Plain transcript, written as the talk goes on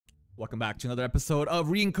Welcome back to another episode of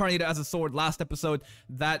Reincarnated as a Sword. Last episode,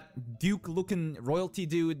 that Duke-looking royalty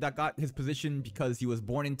dude that got his position because he was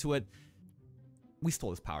born into it, we stole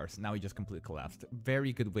his powers. Now he just completely collapsed.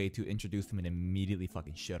 Very good way to introduce him and immediately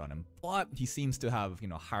fucking shit on him. But he seems to have, you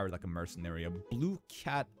know, hired like a mercenary, a blue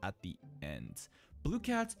cat at the end. Blue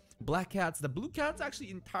cats, black cats. The blue cat's actually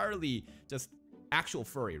entirely just actual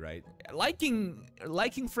furry, right? Liking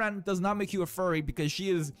Fran does not make you a furry because she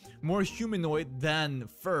is more humanoid than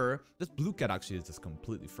fur. This blue cat actually is just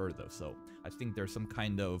completely fur though, so I think there's some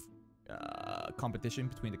kind of competition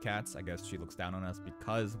between the cats. I guess she looks down on us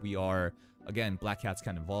because we are, again, black cats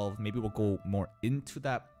can evolve. Maybe we'll go more into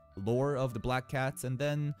that lore of the black cats, and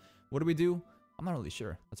then what do we do? I'm not really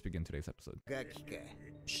sure. Let's begin today's episode.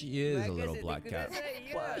 She is a little black cat,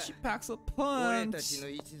 but she packs a punch.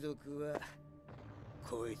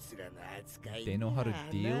 They know how to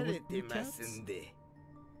deal with blue cats?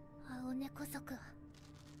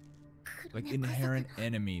 Like inherent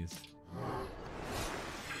enemies.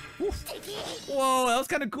 Oof. Whoa, that was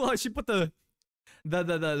kind of cool how she put the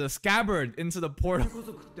scabbard into the portal.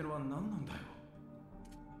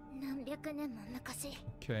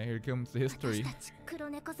 Okay, here comes the history.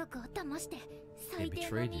 They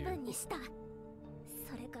betrayed you.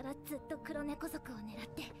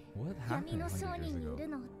 What happened 100 years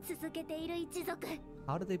ago?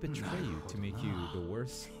 How did they betray you to make you the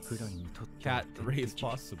worst cat race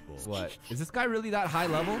possible? What? Is this guy really that high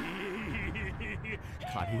level?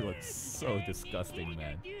 God, he looks so disgusting,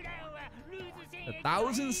 man.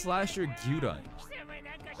 1,000 slasher Gyudan.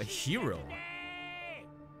 A hero.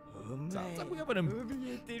 Sounds like we have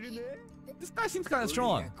an This guy seems kind of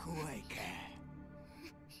strong.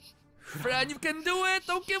 Fran, you can do it!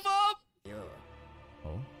 Don't give up!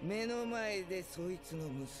 Oh?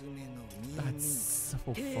 That's so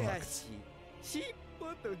fucked.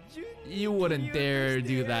 You wouldn't dare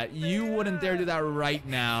do that. You wouldn't dare do that right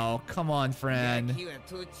now. Come on, Fran. This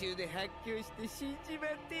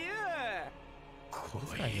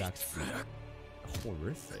guy's actually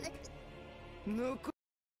horrific.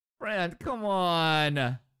 Fran, come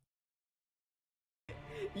on.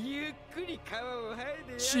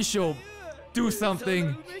 Shisho, do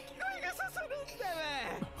something.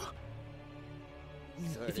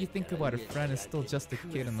 If you think about it, Fran is still just a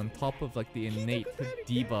kid, and on top of like the innate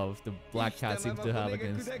debuff the black cat seems to have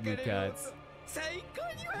against blue cats, this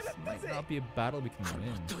might not be a battle we can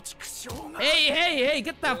win. Hey,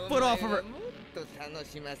 get that foot off of her.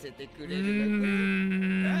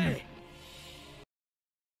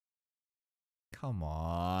 Come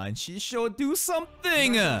on, Shisho, do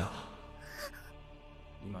something!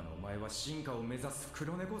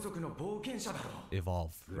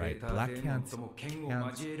 Evolve, right? Black cats can't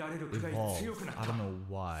evolve. I don't know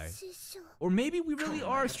why. Or maybe we really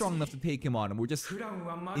are strong enough to take him on and we're just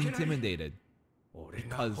intimidated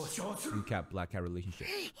because blue cat, black cat relationship.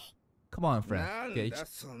 Come on, friend. Okay,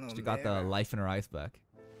 she got the life in her eyes back.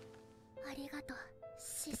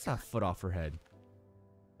 Get that foot off her head.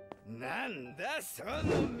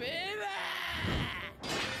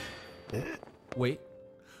 Wait.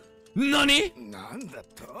 Nani?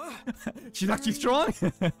 She's actually strong?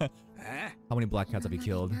 How many black cats have you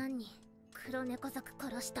killed?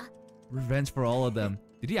 Revenge for all of them.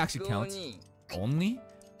 Did he actually count? Only?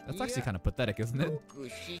 That's actually kind of pathetic, isn't it?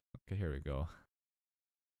 Okay, here we go.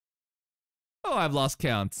 Oh, I've lost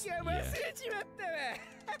count. Yeah.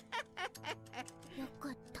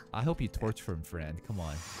 I hope you torture him, friend. Come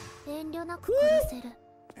on.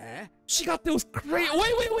 She got those great.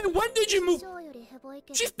 Wait. When did you move?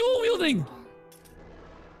 She's dual wielding.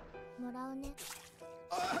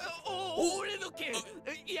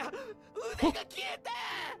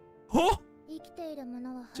 Huh?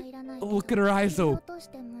 Look at her eyes, though.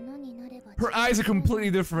 Her eyes are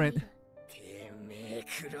completely different.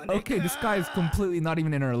 Okay, this guy is completely not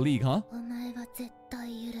even in our league, huh?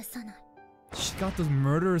 She got those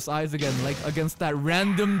murderous eyes again, like against that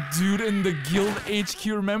random dude in the guild HQ,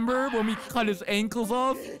 remember? When we cut his ankles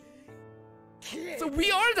off? So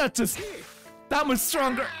we are that much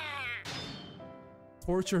stronger.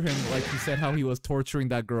 Torture him like he said how he was torturing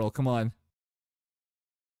that girl, come on.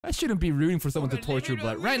 I shouldn't be rooting for someone to torture,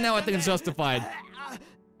 but right now I think it's justified.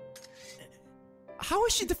 How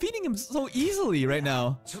is she defeating him so easily right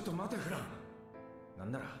now?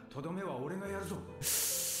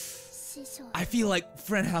 I feel like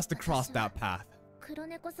Fran has to cross that path.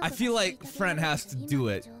 I feel like Fran has to do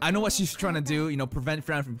it. I know what she's trying to do, you know, prevent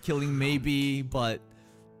Fran from killing maybe, but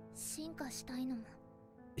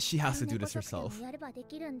she has to do this herself.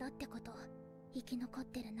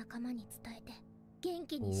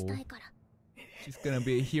 She's gonna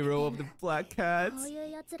be a hero of the black cats.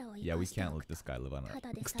 Yeah, we can't let this guy live on it.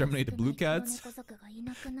 Exterminate the blue cats?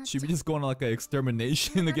 Should we just go on like an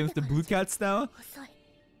extermination against the blue cats now?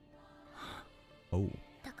 Oh.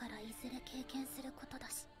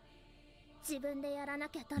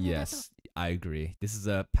 Yes, I agree. This is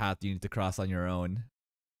a path you need to cross on your own.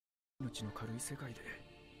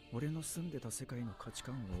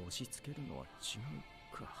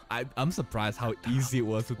 I'm surprised how easy it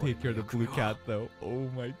was to take care of the blue cat though. Oh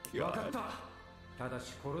my god.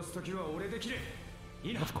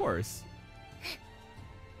 Of course.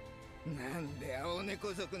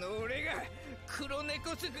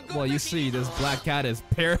 Well, you see, this black cat is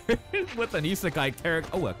paired with an isekai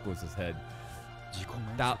character. Oh, that was his head.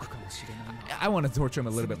 I want to torture him a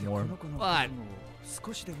little bit more, but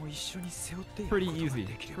pretty easy.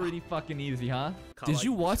 Pretty fucking easy, huh? Did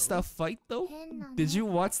you watch that fight though? Did you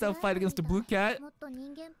watch that fight against the blue cat?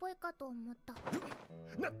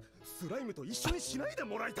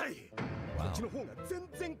 Wow.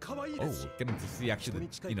 Oh, getting to see actually,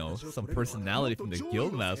 you know, some personality from the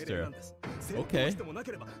Guildmaster. Okay.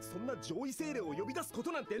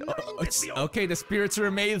 Okay, the spirits are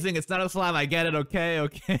amazing. It's not a slime. I get it. Okay,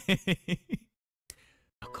 okay.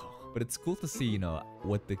 But it's cool to see, you know,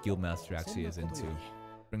 what the Guildmaster actually is into.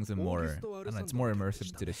 Brings him more, I don't know, it's more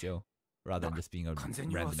immersive to the show, rather than just being a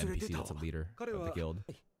random NPC that's a leader of the guild.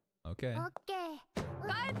 Okay.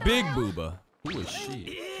 Big Booba. Who is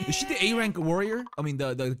she? Is she the A-rank warrior? I mean,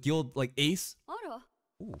 the guild, like, ace?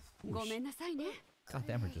 Ooh, God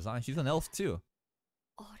damn her design. She's an elf, too.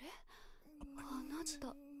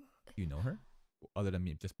 You know her? Other than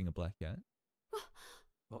me just being a black cat?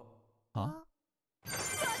 Huh?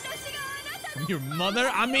 Your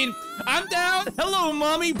mother? I mean, I'm down! Hello,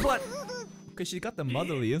 mommy! But... Okay, she got the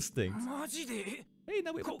motherly instinct. Hey,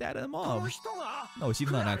 now we have a dad and a mom. No,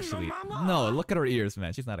 she's not actually. No, look at her ears,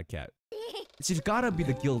 man. She's not a cat. She's gotta be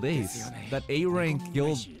the guild ace. That A-rank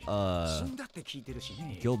guild,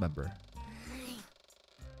 guild member.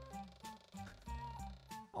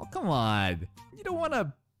 Oh, come on. You don't want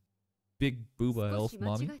a big booba elf,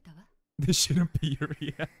 mommy. This shouldn't be your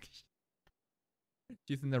reaction.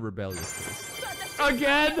 She's in the rebellious phase.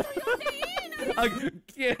 Again?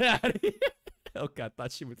 Get out of here. Okay, I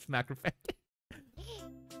thought she would smack her face.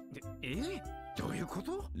 She's,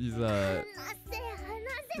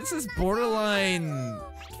 this is borderline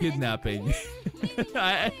kidnapping.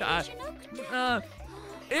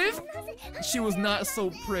 If she was not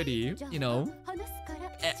so pretty, you know,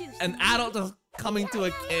 an adult just coming to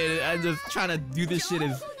a kid and just trying to do this shit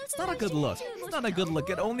is, it's not a good look. It's not a good look.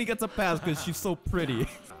 It only gets a pass because she's so pretty.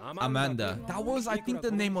 Amanda. That was, I think,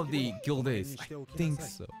 the name of the guild ace. I think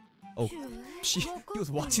so. Oh, he was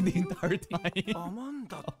watching the entire time. Oh,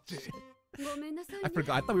 I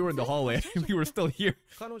forgot. I thought we were in the hallway. We were still here.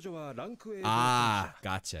 Ah,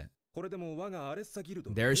 gotcha.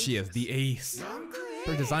 There she is, the ace.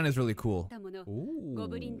 Her design is really cool. Ooh.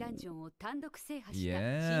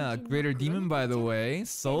 Yeah, Greater Demon, by the way.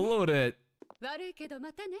 Soloed it.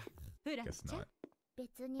 Guess not.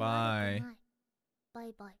 Bye.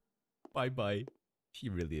 Bye-bye. Bye-bye. She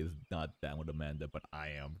really is not down with Amanda, but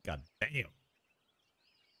I am. God damn.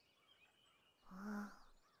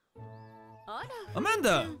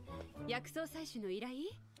 Amanda!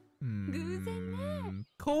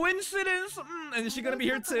 Coincidence? And is she gonna be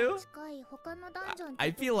here too?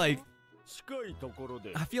 I feel like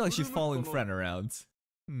she's following Fren around.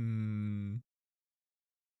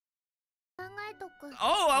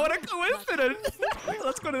 Oh, what a coincidence!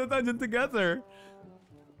 Let's go to the dungeon together.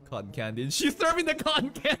 Cotton candy. And she's serving the cotton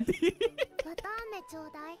candy! What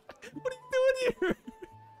are you doing here?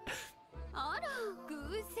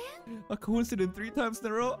 A coincidence 3 times in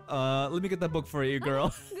a row? Let me get that book for you,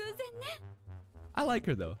 girl. I like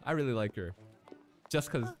her though. I really like her.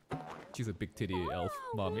 Just cause she's a big titty elf,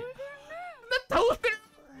 mommy.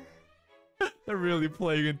 They're really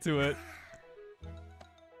playing into it.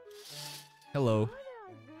 Hello.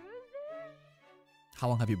 How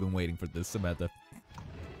long have you been waiting for this, Samantha?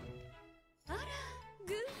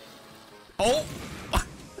 Oh!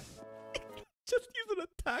 Just use an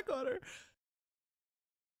attack on her.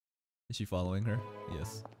 Is she following her?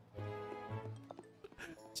 Yes.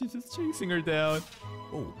 She's just chasing her down.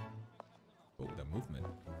 Oh. Oh, that movement.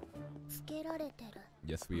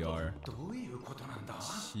 Yes, we are.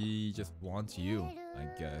 She just wants you, I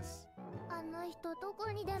guess.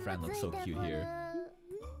 Fran looks so cute here.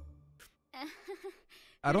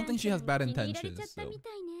 I don't think she has bad intentions, so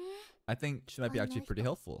I think she might be actually pretty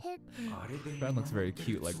helpful. Fran looks very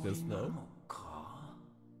cute like this, though.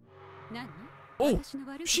 Oh,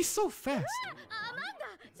 she's so fast.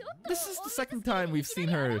 This is the second time we've seen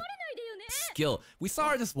her skill. We saw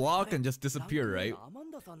her just walk and just disappear, right?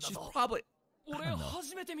 She's probably... I don't know.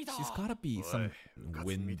 She's gotta be some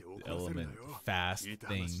wind element fast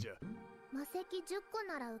thing. Oh,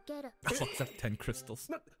 except 10 crystals.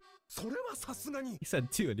 He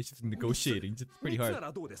said 2 and it's just negotiating. It's pretty hard.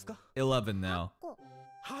 11 now.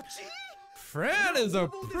 Fran is a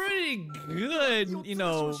pretty good, you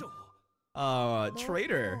know,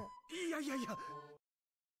 trader.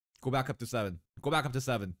 Go back up to 7. Go back up to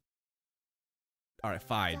 7. Alright,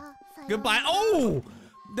 fine. Goodbye. Oh!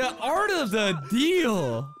 The art of the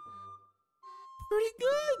deal! Pretty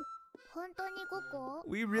good!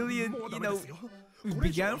 We really, you know, we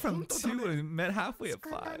began from 2 and met halfway at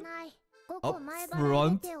 5. Up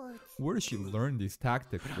front? Where did she learn these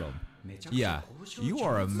tactics from? Yeah, you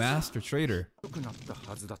are a master trader.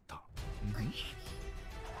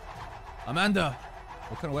 Amanda!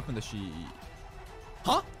 What kind of weapon does she...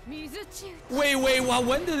 Huh? Wait,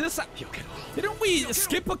 when did this... Didn't we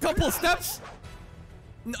skip a couple steps?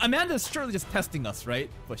 Amanda's surely just testing us, right?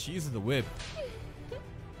 But she uses the whip.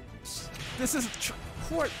 This is...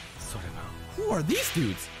 Who are these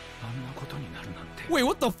dudes? Wait,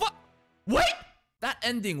 what the fuck? Wait! That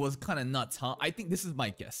ending was kind of nuts, huh? I think this is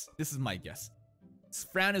my guess. This is my guess.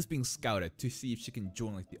 Fran is being scouted to see if she can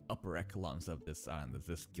join like the upper echelons of this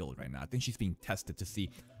guild right now. I think she's being tested to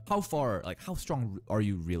see how far, like how strong are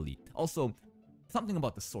you really. Also, something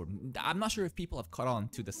about the sword. I'm not sure if people have caught on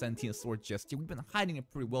to the sentient sword just yet. We've been hiding it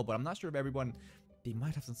pretty well, but I'm not sure if everyone... They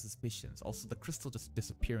might have some suspicions. Also, the crystal just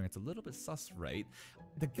disappearing. It's a little bit sus, right?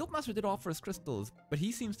 The guildmaster did offer us crystals, but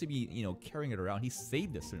he seems to be, you know, carrying it around. He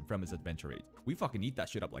saved us from his adventure age. We fucking eat that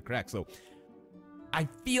shit up like crack. So, I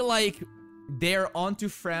feel like they're onto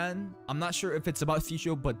Fran. I'm not sure if it's about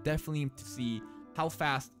Sisho, but definitely to see how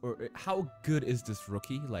fast or how good is this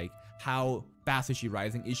rookie? Like, how fast is she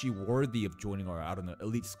rising? Is she worthy of joining or out on an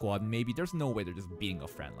elite squad? Maybe. There's no way they're just beating a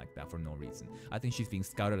friend like that for no reason. I think she's being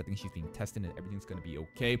scouted. I think she's being tested and everything's gonna be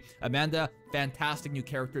okay. Amanda, fantastic new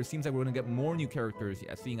character. Seems like we're gonna get more new characters.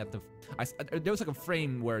 Yeah, seeing at the... there was like a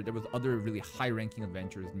frame where there was other really high-ranking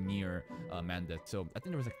adventurers near Amanda. So I think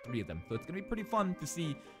there was like 3 of them. So it's gonna be pretty fun to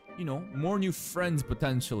see, you know, more new friends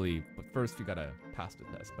potentially. But first, we gotta pass the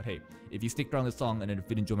test. But hey, if you stick around this song and if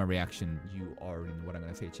you enjoy my reaction, you already know what I'm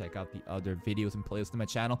gonna say. Check out the other videos and playlists in my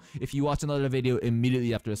channel. If you watch another video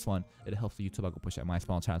immediately after this one, it helps the YouTube algo push out my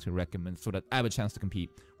small channel to recommend so that I have a chance to compete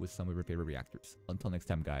with some of your favorite reactors. Until next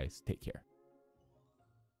time, guys, take care.